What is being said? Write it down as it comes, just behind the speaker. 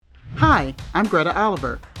Hi, I'm Greta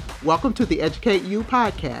Oliver. Welcome to the Educate You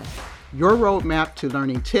podcast, your roadmap to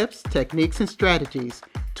learning tips, techniques, and strategies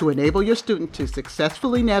to enable your student to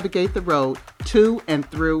successfully navigate the road to and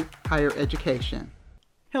through higher education.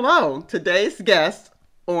 Hello, today's guest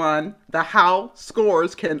on the How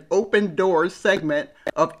Scores Can Open Doors segment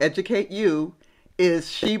of Educate You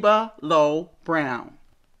is Sheba Lowe Brown.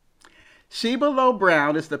 Sheba Lowe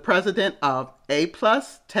Brown is the president of A+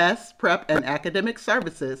 Test Prep and Academic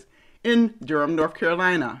Services in Durham, North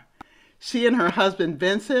Carolina. She and her husband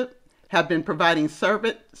Vincent have been providing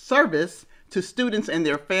service to students and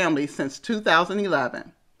their families since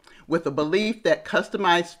 2011, with the belief that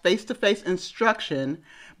customized face-to-face instruction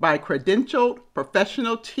by credentialed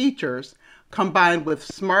professional teachers combined with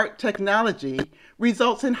smart technology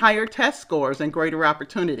results in higher test scores and greater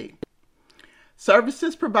opportunity.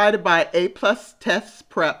 Services provided by A+ Test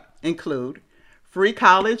Prep include free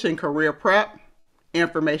college and career prep,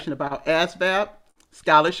 information about ASVAB,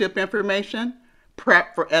 scholarship information,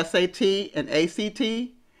 prep for SAT and ACT,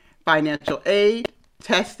 financial aid,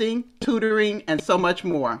 testing, tutoring, and so much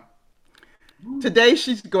more. Today,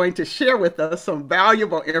 she's going to share with us some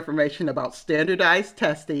valuable information about standardized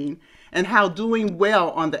testing and how doing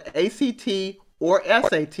well on the ACT or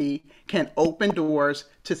SAT can open doors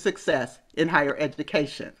to success in higher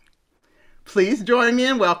education. Please join me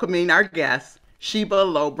in welcoming our guest, Sheba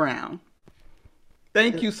Lowe Brown.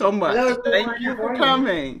 Thank you so much. Hello, Thank you for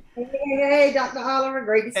coming. Hey, Dr. Oliver,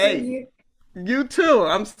 great to see you. You too.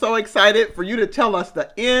 I'm so excited for you to tell us the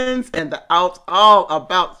ins and the outs all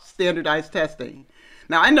about standardized testing.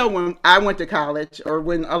 Now, I know when I went to college, or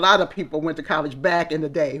when a lot of people went to college back in the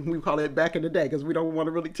day, we call it back in the day because we don't want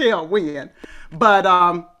to really tell when, but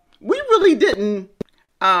we really didn't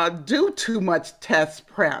do too much test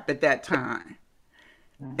prep at that time.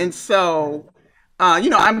 And so,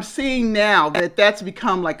 I'm seeing now that that's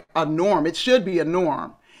become like a norm. It should be a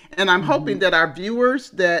norm. And I'm hoping that our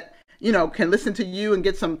viewers that, can listen to you and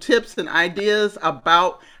get some tips and ideas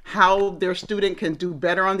about how their student can do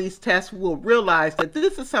better on these tests will realize that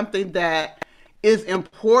this is something that is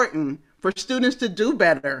important for students to do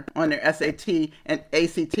better on their SAT and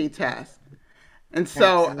ACT tests. And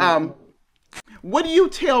so, what do you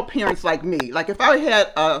tell parents like me? Like if I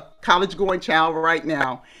had a college-going child right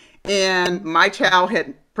now and my child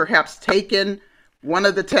had perhaps taken one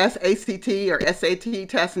of the tests, ACT or SAT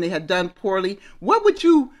tests, and they had done poorly, what would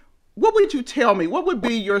you tell me? What would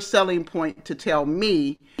be your selling point to tell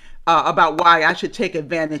me about why I should take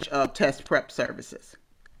advantage of test prep services?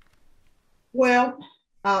 Well,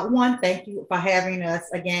 one, thank you for having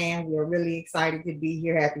us again. We're really excited to be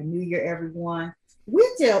here. Happy New Year, everyone. We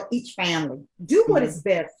tell each family, do what is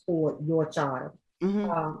best for your child.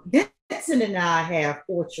 Vincent and I have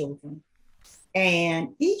 4 children, and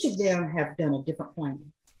each of them have done a different plan.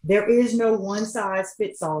 There is no one size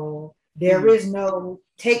fits all. There is no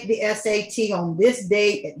take the SAT on this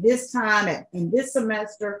date at this time in this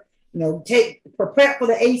semester. Prep for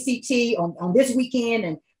the ACT on this weekend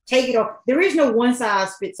and take it off. There is no one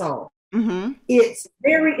size fits all. It's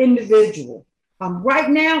very individual. Right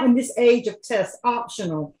now in this age of test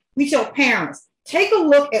optional, we tell parents, take a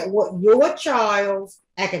look at what your child's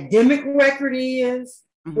academic record is,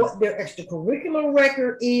 what their extracurricular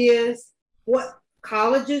record is, what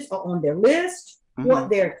colleges are on their list, what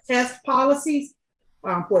their test policies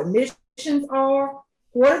for admissions are,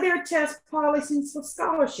 what are their test policies for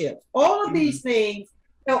scholarships. All of these things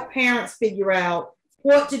help parents figure out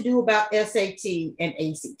what to do about SAT and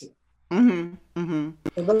ACT.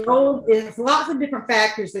 So there's lots of different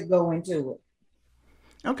factors that go into it.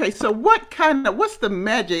 Okay, so what's the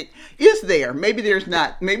magic? Is there? Maybe there's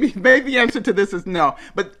not. Maybe the answer to this is no.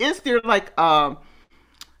 But is there like a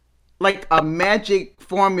magic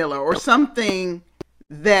formula or something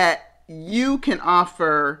that you can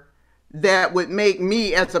offer that would make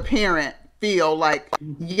me as a parent feel like,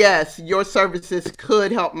 yes, your services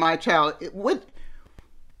could help my child? It would,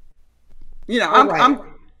 yeah. I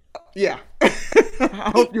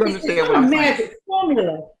hope you understand what I'm saying. Magic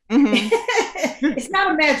formula. It's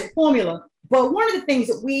not a magic formula, but one of the things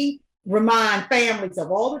that we remind families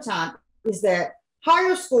of all the time is that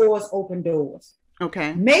higher scores open doors.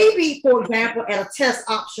 Okay. Maybe, for example, at a test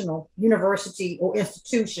optional university or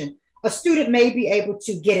institution, a student may be able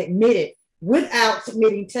to get admitted without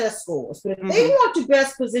submitting test scores. But if they want to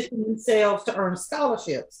best position themselves to earn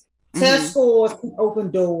scholarships, test scores can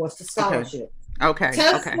open doors to scholarships. Okay.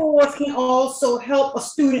 Test scores can also help a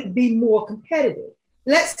student be more competitive.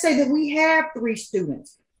 Let's say that we have 3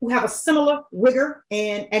 students who have a similar rigor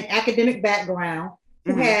and an academic background,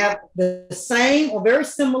 who have the same or very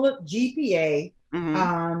similar GPA,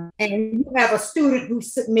 Mm-hmm. And you have a student who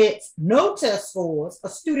submits no test scores, a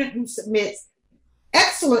student who submits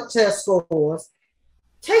excellent test scores.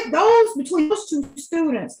 Take those between those two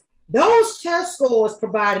students. Those test scores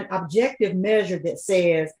provide an objective measure that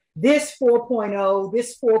says this 4.0,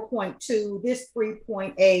 this 4.2, this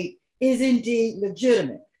 3.8 is indeed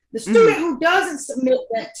legitimate. The student who doesn't submit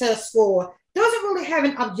that test score doesn't really have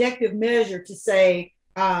an objective measure to say,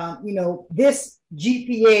 this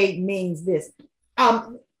GPA means this.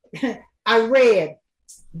 I read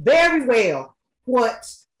very well what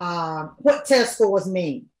test scores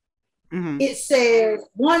mean. Mm-hmm. It says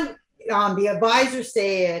the advisor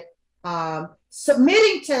said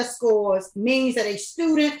submitting test scores means that a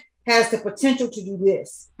student has the potential to do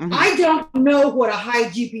this. Mm-hmm. I don't know what a high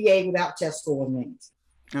GPA without test scores means.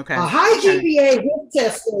 Okay. A high GPA with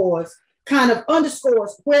test scores kind of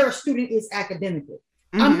underscores where a student is academically.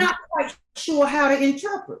 Mm-hmm. I'm not quite sure how to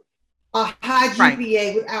interpret a high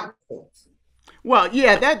GPA without scores. Well,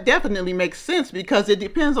 yeah, that definitely makes sense because it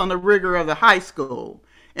depends on the rigor of the high school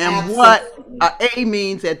and Absolutely. what A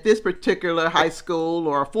means at this particular high school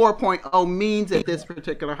or a 4.0 means at this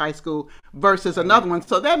particular high school versus another one.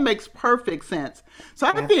 So that makes perfect sense. So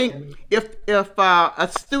I think if a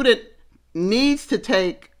student needs to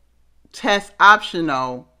take test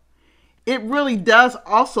optional, it really does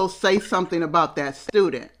also say something about that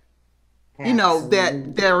student.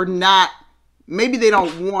 That they're not, maybe they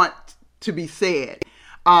don't want to be said.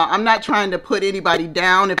 I'm not trying to put anybody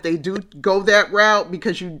down if they do go that route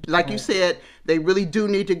because you said, they really do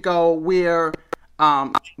need to go where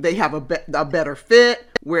they have a better fit,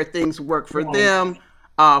 where things work for them,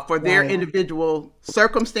 for their individual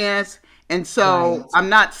circumstance. And so I'm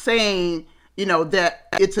not saying, that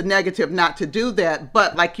it's a negative not to do that.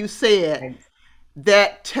 But like you said,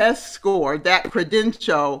 that test score, that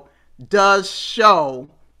credential does show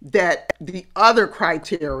that the other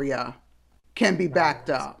criteria can be backed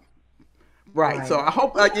up. Right. So I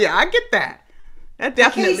hope, I get that. That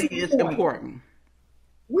definitely is important.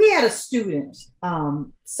 We had a student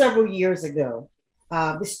several years ago.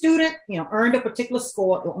 The student, earned a particular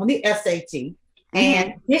score on the SAT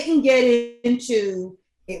and didn't get into,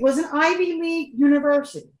 it was an Ivy League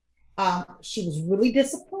university. She was really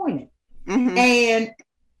disappointed. And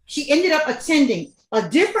she ended up attending a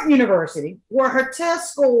different university where her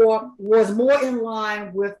test score was more in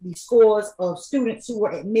line with the scores of students who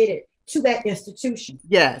were admitted to that institution.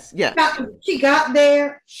 Yes. She got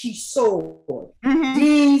there, she soared.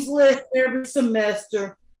 Dean's List every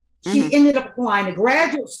semester. She ended up applying to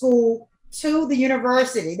graduate school to the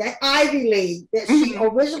university, that Ivy League that she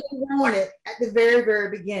originally wanted at the very,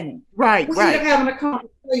 very beginning. We ended up having a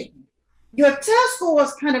conversation. Your test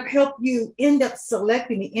scores kind of help you end up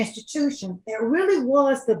selecting the institution that really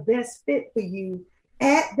was the best fit for you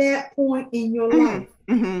at that point in your life.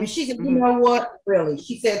 And she said, you know what, really?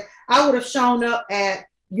 She said, I would have shown up at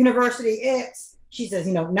University X. She says,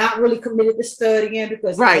 not really committed to studying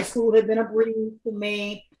because high school had been a breeze for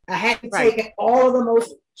me. I hadn't taken all of the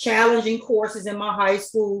most challenging courses in my high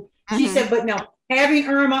school. She said, but no, having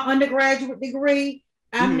earned my undergraduate degree,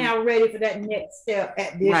 I'm now ready for that next step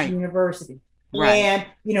at this university. And,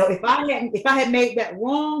 if I had made that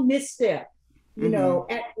wrong misstep,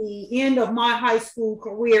 at the end of my high school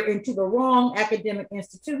career into the wrong academic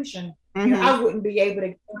institution, I wouldn't be able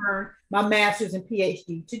to earn my master's and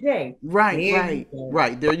PhD today. Right.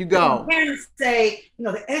 There you go. Parents say,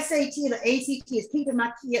 the SAT, the ACT is keeping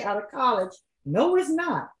my kid out of college. No, it's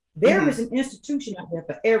not. There is an institution out there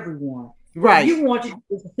for everyone. What you want to do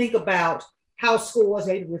is to think about how scores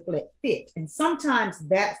maybe reflect fit. And sometimes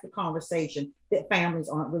that's the conversation that families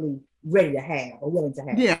aren't really ready to have or willing to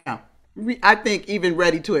have. Yeah. I think even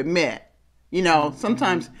ready to admit,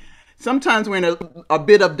 sometimes we're in a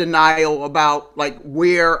bit of denial about like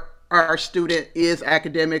where our student is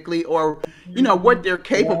academically or, what they're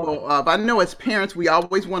capable of. I know as parents, we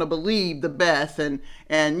always want to believe the best and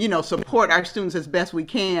support our students as best we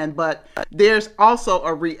can. But there's also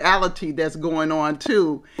a reality that's going on,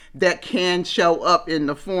 too, that can show up in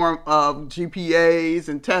the form of GPAs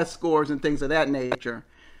and test scores and things of that nature.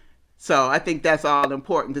 So I think that's all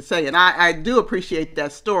important to say. And I do appreciate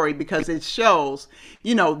that story because it shows,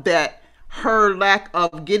 that her lack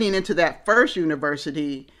of getting into that first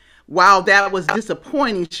university, while that was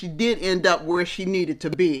disappointing, she did end up where she needed to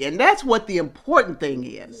be. And that's what the important thing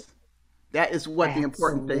is. That is what the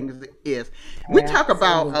important thing is. We talk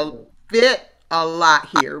about fit a lot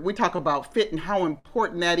here. We talk about fit and how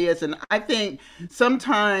important that is. And I think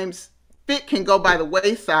sometimes fit can go by the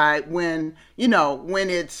wayside when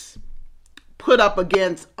it's put up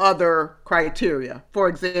against other criteria. For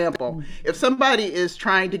example, if somebody is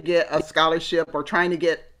trying to get a scholarship or trying to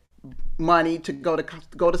get money to go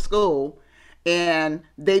to school, and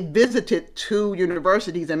they visited two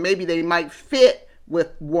universities, and maybe they might fit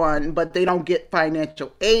with one, but they don't get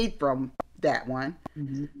financial aid from that one,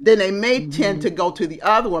 then they may tend to go to the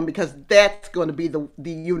other one because that's going to be the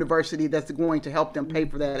university that's going to help them pay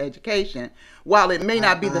for that education. While it may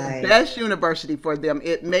not be the best university for them,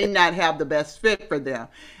 it may not have the best fit for them.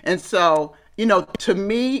 And so, to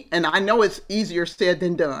me, and I know it's easier said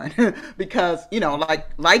than done because,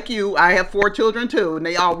 like you, I have 4 children too, and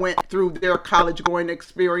they all went through their college going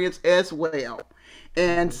experience as well.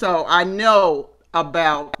 And so I know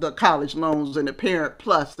about the college loans and the parent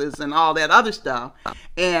pluses and all that other stuff.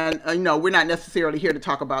 And, we're not necessarily here to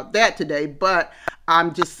talk about that today, but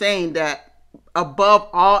I'm just saying that above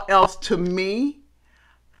all else, to me,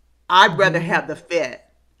 I'd rather have the fit.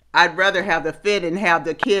 I'd rather have the fit and have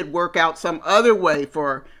the kid work out some other way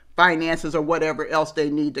for finances or whatever else they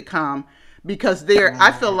need to come, because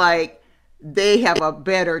I feel like they have a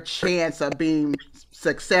better chance of being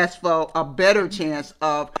successful, a better chance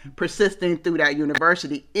of persisting through that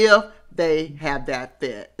university if they have that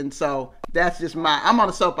fit. And so that's just I'm on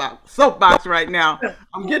a soapbox right now.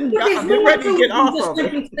 I'm getting ready to get off of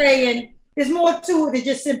it. There's more to it than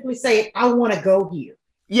just simply saying, I want to go here.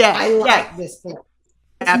 Yeah, I like this place.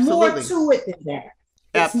 There's more to it than that.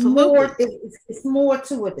 It's more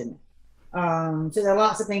to it than that. So there are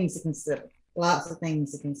lots of things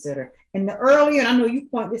to consider. And the earlier, and I know you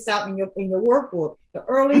point this out in your workbook, the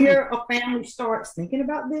earlier a family starts thinking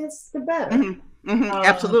about this, the better.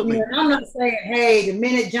 Absolutely. I'm not saying, hey, the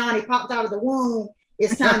minute Johnny popped out of the womb,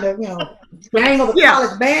 it's time to, hang over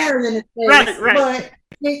college banners in his face. Right. But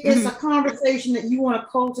it's a conversation that you want to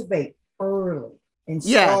cultivate early and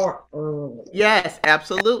start early. Yes,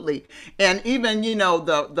 absolutely. And even,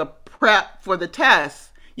 the prep for the test,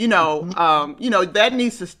 that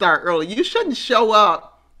needs to start early. You shouldn't show up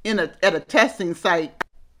at a testing site,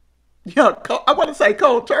 I want to say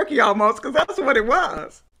cold turkey almost, because that's what it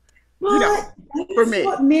was. But for me,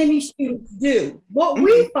 what many students do. What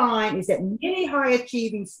we find is that many high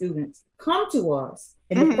achieving students come to us,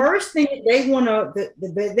 and the first thing that they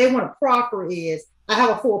want to proffer is, I have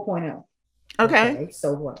a 4.0. Okay,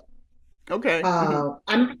 so what? Okay.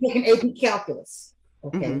 I'm taking AP calculus.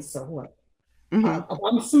 Okay, so what?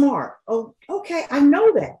 I'm smart. Oh, okay, I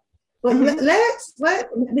know that. But then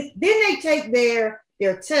they take their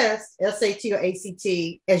test, SAT or ACT,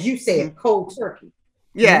 as you said, cold turkey.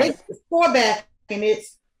 Yeah. They score back, and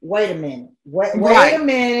it's wait a minute.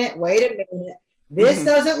 This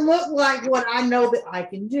doesn't look like what I know that I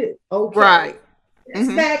can do. Okay. Right.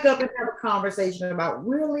 Let's back up and have a conversation about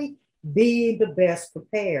really being the best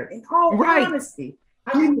prepared. In all honesty,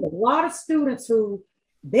 I mean, a lot of students who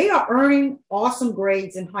they are earning awesome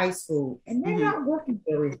grades in high school, and they're not working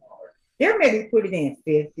very hard. They're maybe putting in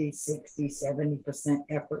 50, 60, 70%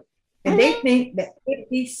 effort. And they think that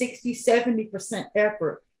 50, 60, 70%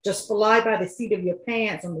 effort, just fly by the seat of your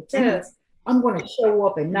pants on the test, I'm going to show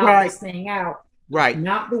up and knock this thing out. Right.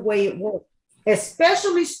 Not the way it works.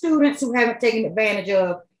 Especially students who haven't taken advantage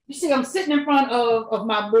of, you see, I'm sitting in front of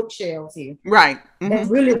my bookshelves here. Right. That's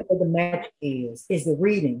really where the magic is the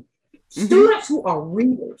reading. Students who are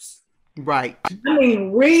readers. Right. I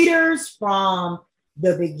mean, readers from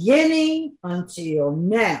the beginning until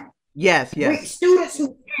now. Yes. Students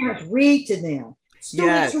whose parents read to them.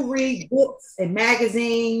 Students who read books and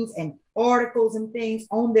magazines and articles and things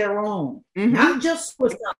on their own, not just for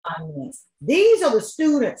assignments. These are the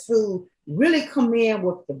students who really come in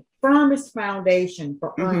with the firmest foundation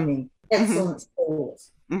for earning excellent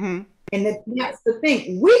scores. And that's the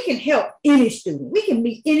thing. We can help any student. We can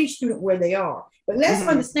meet any student where they are. But let's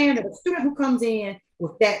understand that a student who comes in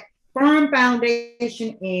with that firm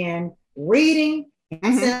foundation in reading,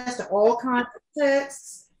 access to all kinds of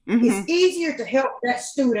texts, it's easier to help that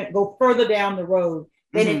student go further down the road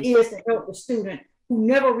than it is to help the student who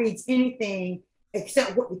never reads anything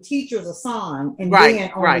except what the teachers assign, and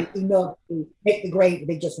then only enough to make the grade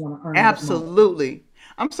they just want to earn. Absolutely.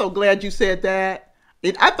 I'm so glad you said that.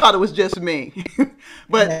 I thought it was just me.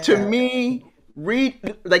 But to me,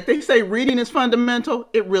 like they say, reading is fundamental.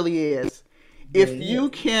 It really is. If you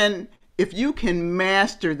can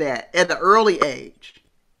master that at an early age,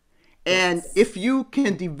 and if you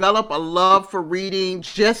can develop a love for reading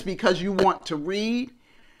just because you want to read,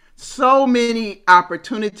 so many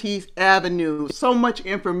opportunities, avenues, so much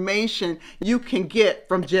information you can get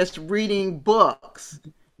from just reading books.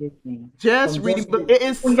 Just reading books. It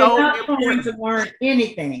is so important to learn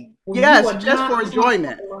anything. Yes, just for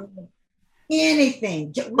enjoyment.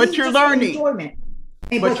 anything. But you're Just learning. enjoyment.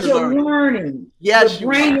 But But you're learning. Yes,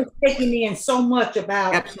 Your brain is taking in so much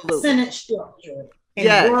about absolutely. sentence structure and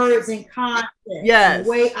Yes. words and concepts Yes. and the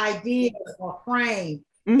way ideas are framed.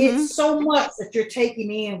 Mm-hmm. It's so much that you're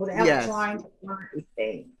taking in without trying to learn a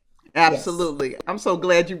thing. Absolutely. Yes. I'm so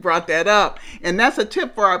glad you brought that up. And that's a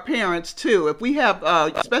tip for our parents too. If we have,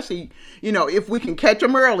 especially, if we can catch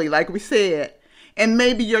them early, like we said, and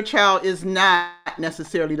maybe your child is not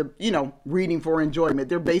necessarily, reading for enjoyment.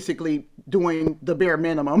 They're basically doing the bare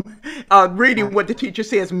minimum, reading what the teacher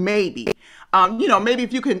says, maybe. Maybe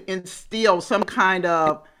if you can instill some kind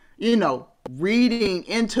of, reading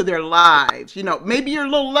into their lives. Maybe you're a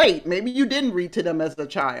little late. Maybe you didn't read to them as a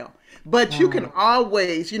child. But you can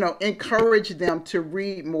always, encourage them to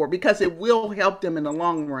read more because it will help them in the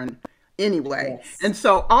long run anyway. Yes. And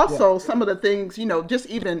so also some of the things, just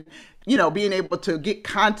even, being able to get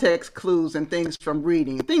context clues and things from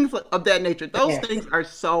reading, things of that nature. Those things are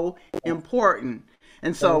so important.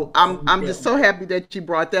 And so I'm just so happy that you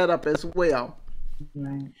brought that up as well.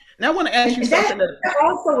 Right. Now I want to ask you something that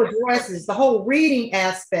also addresses the whole reading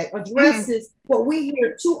aspect, addresses what we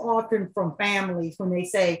hear too often from families when they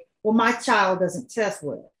say, well, my child doesn't test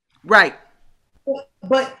well. Right.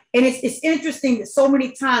 But it's interesting that so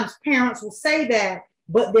many times parents will say that,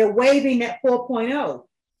 but they're waving that 4.0.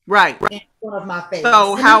 Right. In front of my face.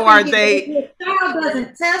 So how are they? If your child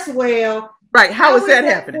doesn't test well. Right. How is that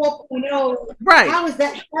happening? 4.0. Right. How is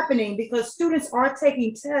that happening? Because students are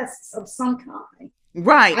taking tests of some kind.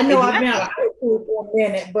 Right. I know I've been out of high school for a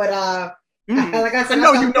minute, but like I said, I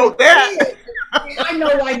know you know that. I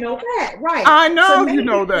know that. Right. I know so you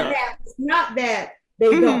know that. It's not that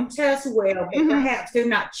they don't test well, but perhaps they're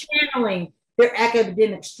not channeling their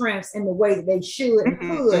academic strengths in the way that they should and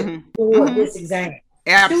could for this exam.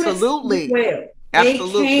 Absolutely.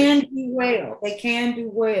 Absolutely. They can do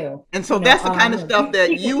well. And so that's the kind of stuff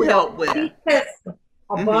that you help with. Tests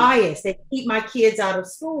are biased. They keep my kids out of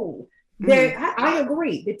school. I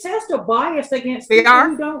agree. The tests are biased against people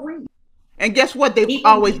who don't read. And guess what? They've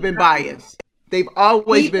always been biased. They've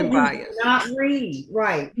always been biased. Not read,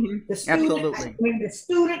 right? The student, absolutely. The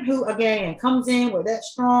student who again comes in with that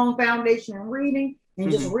strong foundation in reading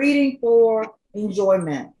and just reading for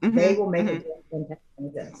enjoyment, they will make a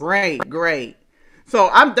difference. Great. So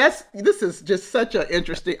this is just such an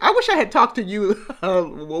interesting. I wish I had talked to you a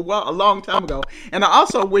long time ago, and I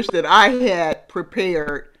also wish that I had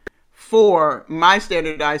prepared for my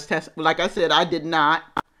standardized test. Like I said, I did not.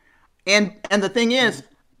 And the thing is,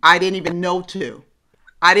 I didn't even know to.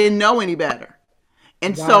 I didn't know any better.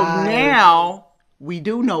 And so now we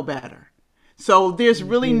do know better. So there's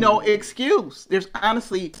really no excuse. There's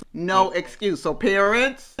honestly no excuse. So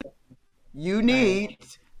parents, you need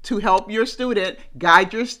to help your student,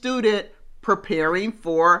 guide your student preparing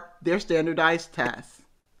for their standardized tests.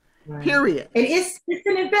 Right. Period. And it's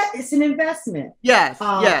an investment. Yes.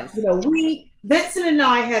 Vincent and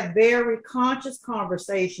I have very conscious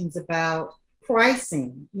conversations about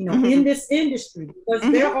pricing, in this industry, because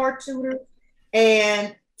there are tutors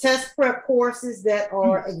and test prep courses that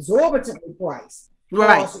are exorbitantly priced.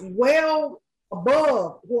 Right. Well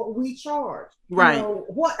above what we charge. Right.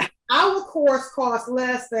 What our course costs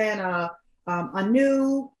less than a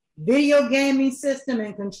new video gaming system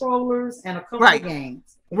and controllers and a couple of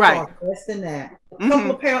games. Right. Less than that. A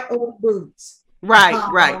couple of pair of old boots.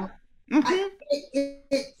 Right.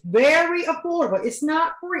 It's very affordable. It's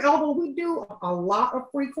not free, although we do a lot of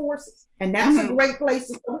free courses, and that's a great place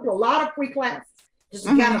to go. We do a lot of free classes. Just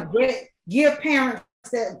kind of give parents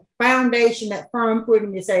that foundation, that firm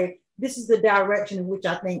footing to say, this is the direction in which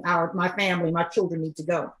I think my family, my children need to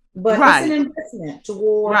go. But it's an investment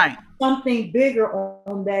toward something bigger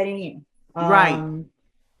on that end.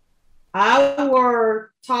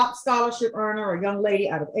 Our top scholarship earner, a young lady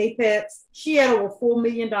out of Apex, she had over $4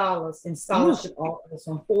 million in scholarship offers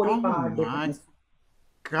from 45 different.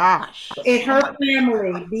 Gosh. In her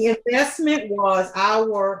family, the investment was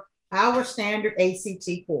our standard ACT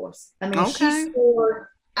course. I mean, she scored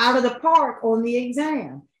out of the park on the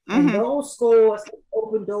exam. And those scores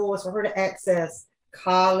opened doors for her to access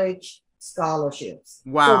college scholarships.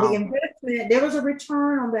 Wow. So the investment, there was a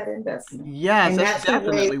return on that investment. Yes, that's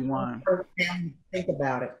definitely one. Think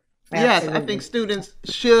about it. Yes, I think students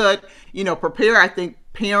should, prepare. I think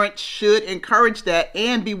parents should encourage that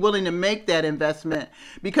and be willing to make that investment,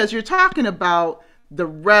 because you're talking about the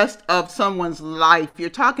rest of someone's life. You're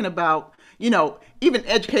talking about, even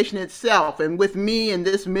education itself. And with me and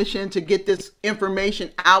this mission to get this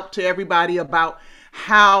information out to everybody about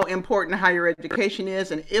how important higher education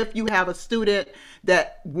is. And if you have a student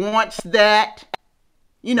that wants that,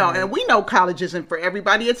 and we know college isn't for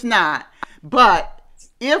everybody, it's not. But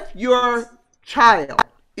if your child,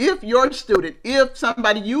 if your student, if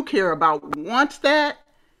somebody you care about wants that,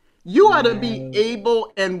 you ought to be Right.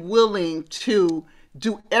 able and willing to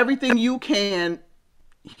do everything you can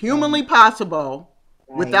humanly Right. possible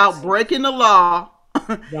Right. without breaking the law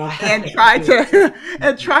and Right. try to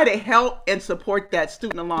and try to help and support that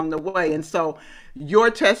student along the way. And so your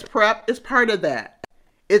test prep is part of that.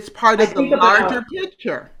 It's part I of the think larger about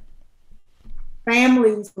picture.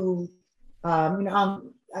 families who, I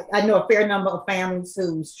know a fair number of families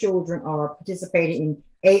whose children are participating in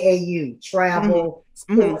AAU, Hmm. travel,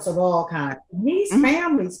 Hmm. sports of all kinds. These Hmm.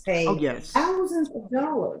 families Oh pay yes. thousands of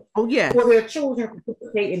dollars Oh for yes. their children to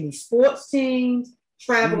participate in these sports teams,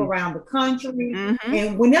 travel Hmm. around the country. Hmm.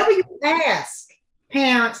 And whenever you ask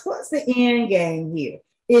parents, what's the end game here?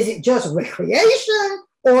 Is it just recreation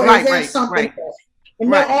or is Right, there right, something right, else?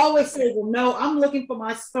 And they'll right. always say, well, no, I'm looking for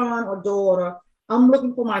my son or daughter. I'm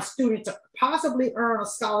looking for my student to possibly earn a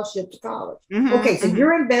scholarship to college. Hmm. Okay, so Hmm.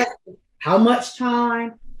 you're investing how much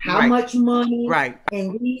time, how Right, much money right,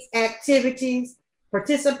 in these activities,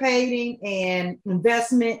 participating and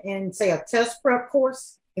investment in, say, a test prep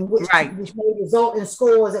course, in right. which may result in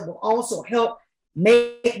scores that will also help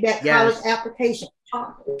make that college Yes. application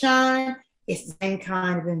shine. It's the same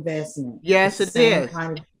kind of investment. It's Yes, the it same is.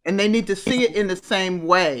 kind of And they need to see it in the same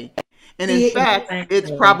way. And in see it in the fact, same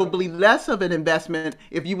it's way. probably less of an investment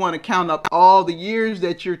if you want to count up all the years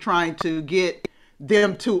that you're trying to get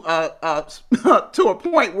them to to a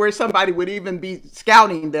point where somebody would even be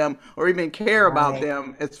scouting them or even care about Right.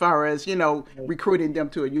 them as far as Right. recruiting them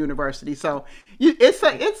to a university. So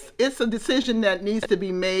it's a decision that needs to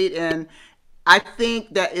be made, and I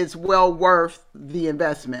think that it's well worth the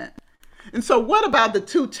investment. And so, what about the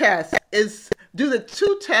two tests? Do the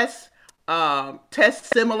two tests test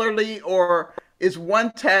similarly, or is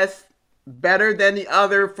one test better than the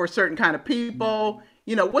other for certain kind of people?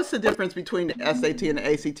 What's the difference between the SAT and the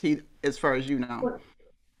ACT as far as you know? Well,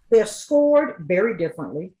 they're scored very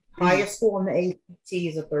differently. Mm-hmm. Highest score on the ACT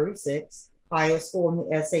is a 36. Highest score on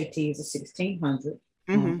the SAT is a 1600.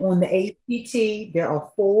 Mm-hmm. On the ACT, there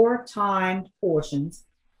are four timed portions: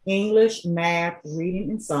 English, math,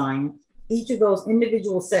 reading, and science. Each of those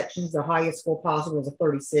individual sections, the highest score possible is a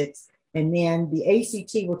 36. And then the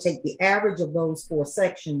ACT will take the average of those four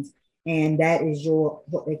sections, and that is your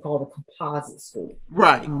what they call the composite score.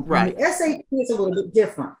 Right, On the right. SAT, it's a little bit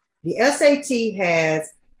different. The SAT has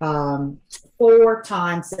four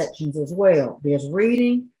time sections as well. There's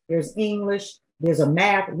reading, there's English, there's a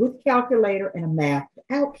math with calculator, and a math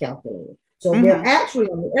without calculator. So they're Mm-hmm. actually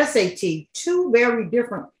on the SAT two very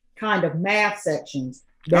different kind of math sections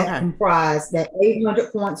that Okay. comprise that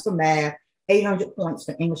 800 points for math, 800 points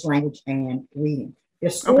for English language and reading. They're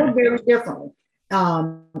Okay. scored very differently.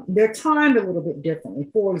 They're timed a little bit differently.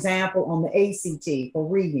 For example, on the ACT for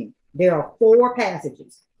reading, there are four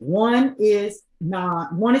passages. One is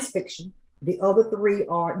fiction. The other three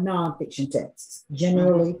are nonfiction texts, Mm-hmm.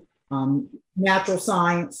 generally natural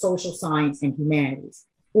science, social science, and humanities.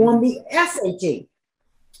 On Mm-hmm. the SAT,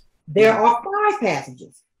 there Mm-hmm. are five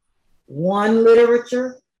passages: one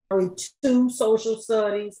literature, two social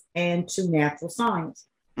studies, and two natural science.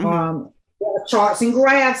 Mm-hmm. There are charts and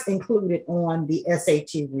graphs included on the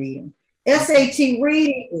SAT reading. SAT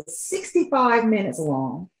reading is 65 minutes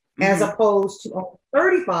long, as Mm-hmm. opposed to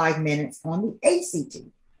 35 minutes on the ACT.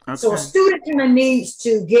 So a Okay. student kind of needs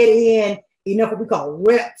to get in enough what we call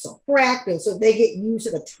reps or practice so they get used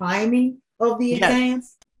to the timing of the Yes.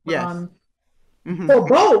 exams. Yes. Um, Mm-hmm. for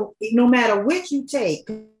both, no matter which you take,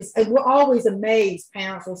 and we're always amazed,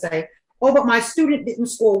 parents will say, oh, but my student didn't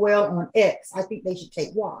score well on X. I think they should take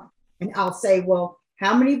Y. And I'll say, well,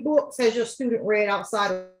 how many books has your student read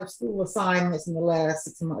outside of school assignments in the last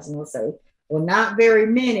 6 months? And they'll say, well, not very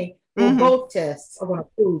many. Well, Mm-hmm. both tests are going to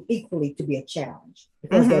prove equally to be a challenge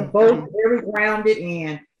because they're Mm-hmm. both Mm-hmm. very grounded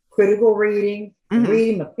in critical reading, Mm-hmm.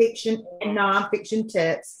 reading the fiction and nonfiction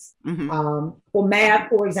texts. Mm-hmm. For math,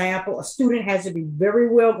 for example, a student has to be very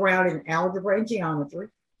well grounded in algebra and geometry.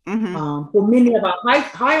 Mm-hmm. For many of our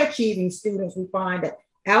high achieving students, we find that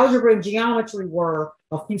algebra and geometry were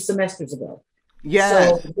a few semesters ago. Yes.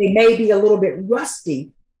 So they may be a little bit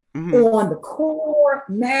rusty Mm-hmm. on the core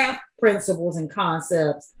math principles and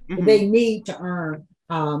concepts that Mm-hmm. they need to earn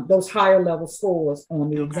those higher level scores on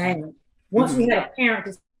the Okay. exam. Once Mm-hmm. we had a parent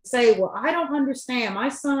to say, well, I don't understand. My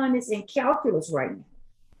son is in calculus right now.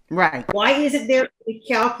 Right. Why isn't there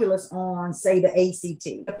calculus on, say, the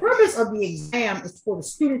ACT? The purpose of the exam is for the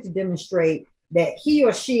student to demonstrate that he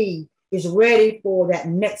or she is ready for that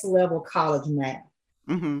next level college math.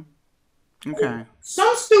 Mm-hmm. Okay.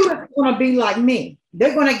 Some students are going to be like me.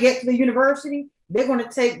 They're going to get to the university. they're going to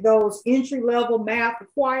take those entry-level math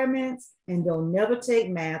requirements and they'll never take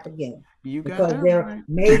math again. You got because that their right.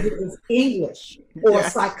 major is English or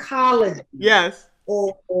Yes. psychology Yes.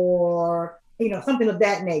 or something of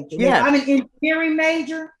that nature. Yeah. If I'm an engineering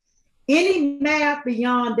major, any math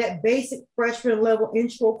beyond that basic freshman level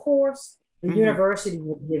intro course, the university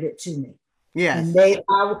will give it to me. Yes. And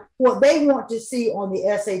what they want to see on the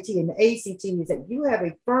SAT and the ACT is that you have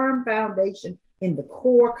a firm foundation in the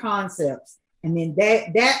core concepts. And then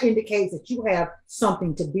that indicates that you have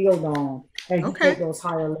something to build on as you take those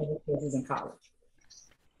higher level courses in college.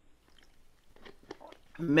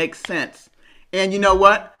 Makes sense. And you know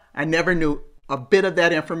what? I never knew a bit of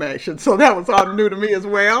that information. So that was all new to me as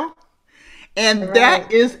well. And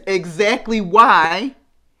that is exactly why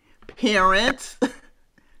parents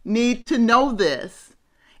need to know this.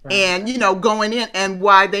 Right. And, going in and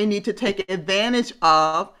why they need to take advantage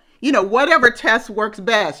of, whatever test works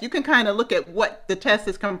best. You can kind of look at what the test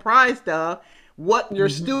is comprised of, what your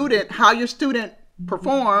how your student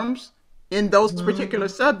performs in those particular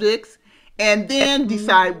subjects, and then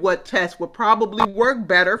decide what test would probably work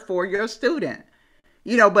better for your student.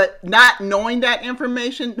 But not knowing that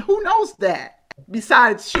information, who knows that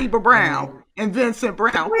besides Sheba Brown and Vincent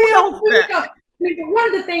Brown? Who knows that? One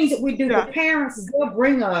of the things that we do, the parents, is they'll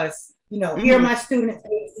bring us, here are my students'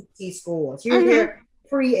 ACT scores. Here are their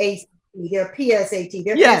pre-ACT, their PSAT,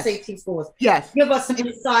 their SAT scores. Yes. Give us some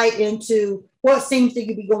insight into what seems to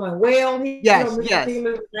be going well. Yes.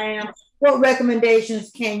 What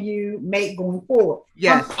recommendations can you make going forward?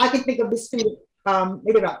 Yes. I can think of this student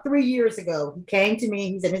maybe about 3 years ago. He came to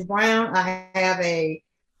me. He said, Ms. Brown, I have a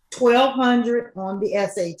 1,200 on the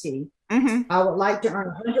SAT. I would like to earn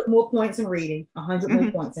 100 more points in reading, 100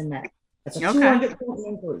 more points in math. That's a 200 point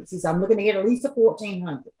increase. He said, I'm looking to get at least a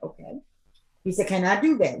 1,400. Okay. He said, can I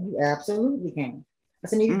do that? You absolutely can. I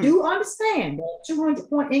said, you do understand that a 200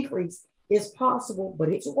 point increase is possible, but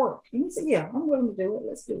it's work. And he said, yeah, I'm willing to do it.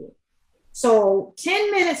 Let's do it. So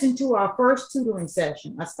 10 minutes into our first tutoring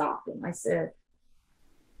session, I stopped him. I said,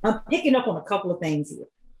 I'm picking up on a couple of things here.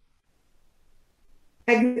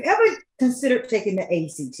 Have you ever considered taking the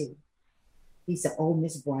ACT? He said, oh,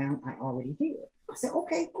 Miss Brown, I already did. I said,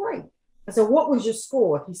 okay, great. I said, what was your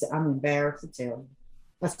score? He said, I'm embarrassed to tell you.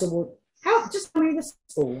 I said, well, just tell me the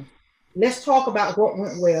score. Let's talk about what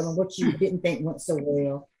went well and what you didn't think went so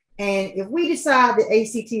well. And if we decide that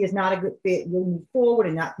ACT is not a good fit, we'll move forward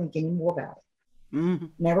and not think any more about it.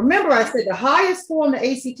 Now, remember, I said the highest score on the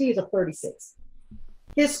ACT is a 36.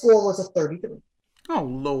 His score was a 33. Oh,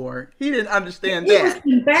 Lord. He didn't understand that. He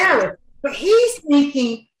was embarrassed, but he's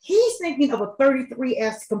thinking of a 33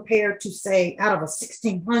 as compared to, say, out of a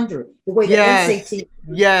 1,600, the way the SAT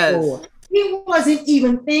scored. He wasn't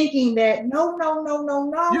even thinking that, no.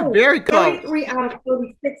 You're very close. 33 out of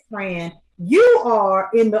 36, friend. You are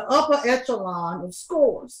in the upper echelon of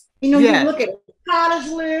scores. You look at the college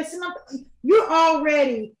list, and you're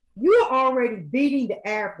already beating the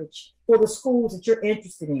average for the schools that you're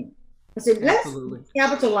interested in. I said, let's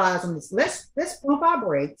capitalize on this. Let's pump our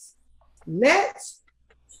brakes. Let's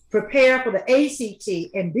prepare for the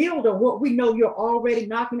ACT and build on what we know you're already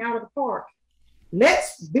knocking out of the park.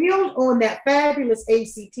 Let's build on that fabulous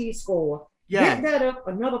ACT score. Get that up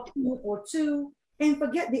another point or two, and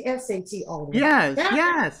forget the SAT already.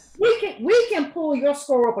 Yes. We can pull your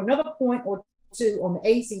score up another point or two on the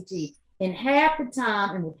ACT in half the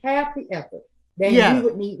time and with half the effort than you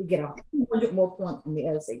would need to get 100 more points on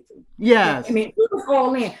the SAT. Yes. I mean, it was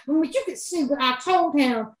all in. I mean, you could see when I told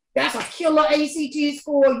him that's a killer ACT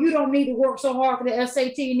score. You don't need to work so hard for the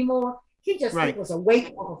SAT anymore. He just it was a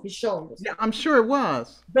weight off his shoulders. Yeah, I'm sure it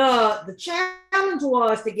was. The challenge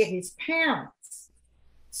was to get his parents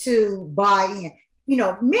to buy in.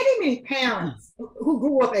 Many parents who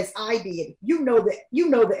grew up as I did, you know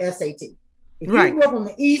the SAT. If you grew up on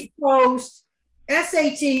the East Coast,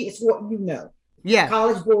 SAT is what you know. Yeah.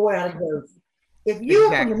 College boy out of Jersey. If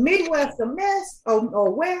you're from the Midwest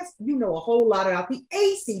or West, you know a whole lot about the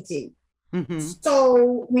ACT.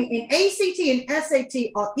 So in ACT and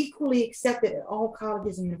SAT are equally accepted at all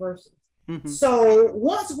colleges and universities. So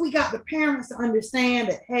once we got the parents to understand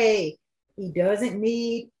that, hey, he doesn't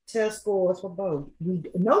need test scores for both.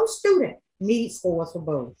 No student needs scores for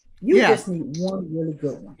both. You just need one really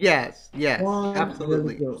good one. Yes,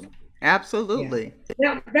 absolutely. Really good one. Absolutely.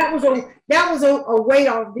 Yeah. That was a weight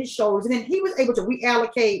off his shoulders. And then he was able to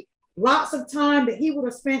reallocate lots of time that he would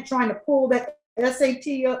have spent trying to pull that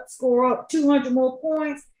SAT up, score up 200 more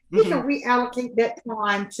points. He can reallocate that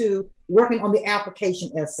time to working on the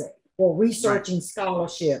application essay or researching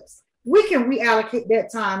scholarships. We can reallocate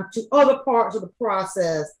that time to other parts of the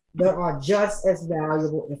process that are just as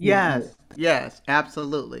valuable, if not Yes, more. yes,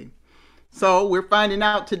 absolutely. So we're finding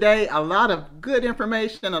out today a lot of good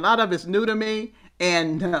information. A lot of it's new to me,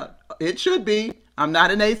 and it should be. I'm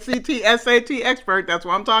not an ACT, SAT expert. That's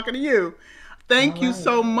why I'm talking to you. All Thank you right.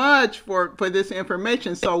 so much for this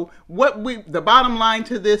information. So the bottom line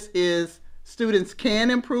to this is students can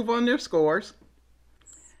improve on their scores.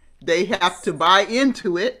 They have to buy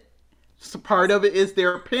into it. So part of it is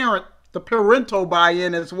the parental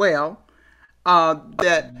buy-in as well.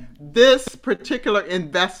 That this particular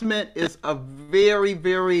investment is a very,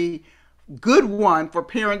 very good one for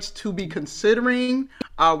parents to be considering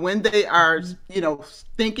when they are,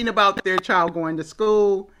 thinking about their child going to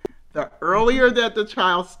school. The earlier that the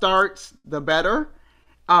child starts, the better.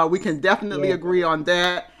 We can definitely Yeah. agree on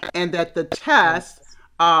that, and that the Yeah. test,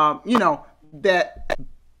 that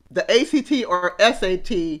the ACT or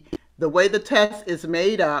SAT, the way the test is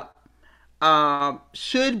made up,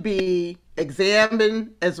 should be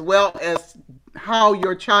examined as well as how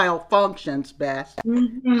your child functions best to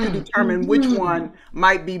Mm-hmm. determine which Mm-hmm. one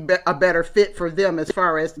might be a better fit for them as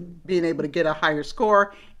far as being able to get a higher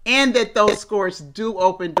score, and that those scores do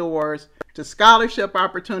open doors to scholarship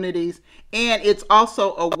opportunities. And it's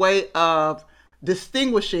also a way of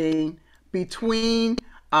distinguishing between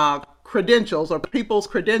credentials or people's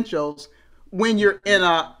credentials when you're in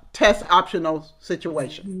a test optional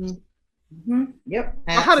situation. Mm-hmm. Yep,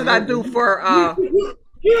 How did I do absolutely. for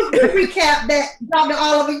You recap that, Dr.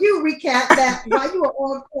 Oliver. You recap that while you were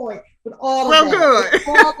on point with all of well, that. With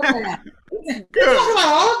good. all of that. We talked Good. about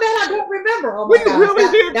all of that. I don't remember. Oh We my gosh, really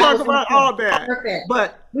did that talk was on about point. all that. Perfect.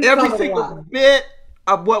 But We every covered a single lot. bit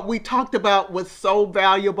of what we talked about was so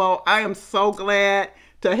valuable. I am so glad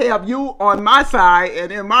to have you on my side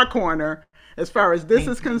and in my corner as far as this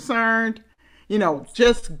Thank is you. concerned.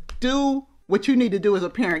 Just do what you need to do as a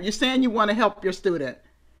parent. You're saying you want to help your student.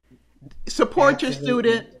 Support your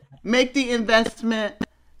Absolutely. student, make the investment,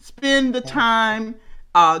 spend the time,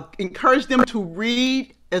 encourage them to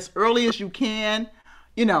read as early as you can.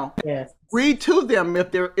 You know, Yes. read to them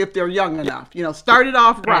if they're young enough. Start it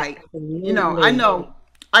off right. I Absolutely.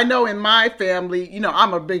 know in my family,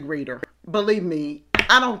 I'm a big reader. Believe me,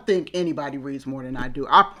 I don't think anybody reads more than I do.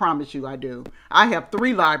 I promise you I do. I have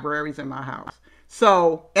 3 libraries in my house.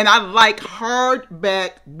 So, and I like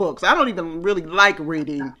hardback books. I don't even really like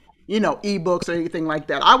reading, ebooks or anything like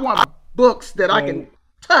that. I want books that I can Right.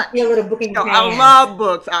 touch. Feel little book in your I hand. love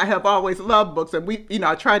books. I have always loved books. And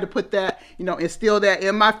I tried to put that, instill that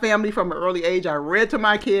in my family from an early age. I read to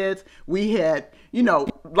my kids. We had,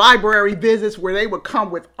 library visits where they would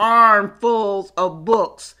come with armfuls of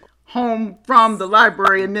books home from the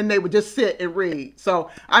library, and then they would just sit and read. So,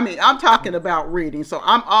 I'm talking about reading. So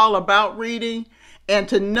I'm all about reading, and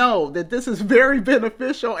to know that this is very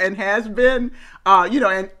beneficial and has been,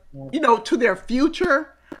 to their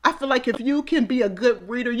future. I feel like if you can be a good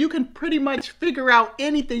reader, you can pretty much figure out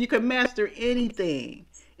anything. You can master anything.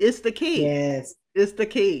 It's the key. Yes. It's the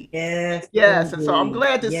key. Yes, Yes, and so I'm indeed.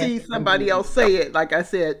 glad to Yes, see somebody indeed. else say it. Like I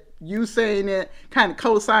said, you saying it, kind of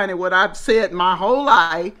co-signing what I've said my whole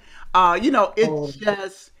life. It Oh,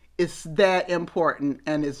 just is that important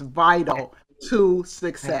and it's vital to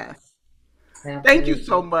success. Thank you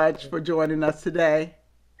so absolutely. much for joining us today.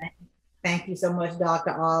 Thank you so much,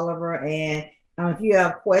 Dr. Oliver. And if you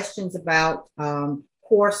have questions about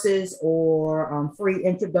courses or free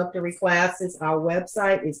introductory classes, our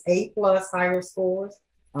website is A plus higher scores,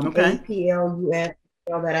 Okay. APLUS,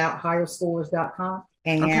 spell that out, higherscores.com.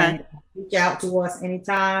 Okay. And reach out to us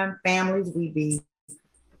anytime. Families, we'd be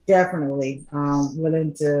definitely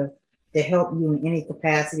willing to help you in any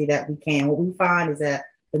capacity that we can. What we find is that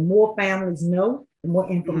the more families know, the more Mhm.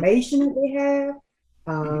 information that they have,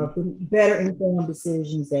 Mhm. the better informed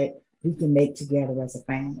decisions that we can make together as a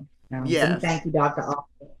family. So we Yes. thank you, Dr. Oliver,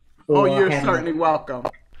 Oh, for you're having us. certainly welcome.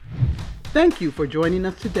 Thank you for joining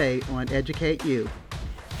us today on Educate You.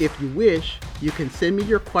 If you wish, you can send me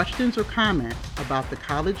your questions or comments about the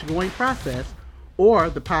college going process or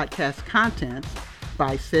the podcast contents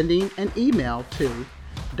by sending an email to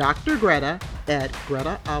Dr. Greta at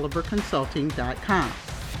gretaoliverconsulting.com.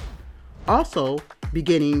 Also,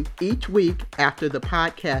 beginning each week after the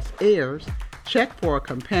podcast airs, check for a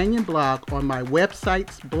companion blog on my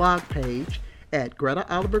website's blog page at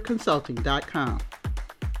gretaoliverconsulting.com.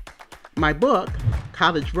 My book,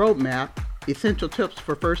 College Roadmap, Essential Tips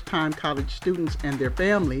for First-Time College Students and Their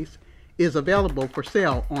Families, is available for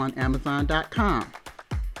sale on Amazon.com.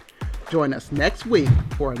 Join us next week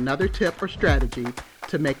for another tip or strategy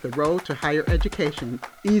to make the road to higher education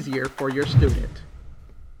easier for your student.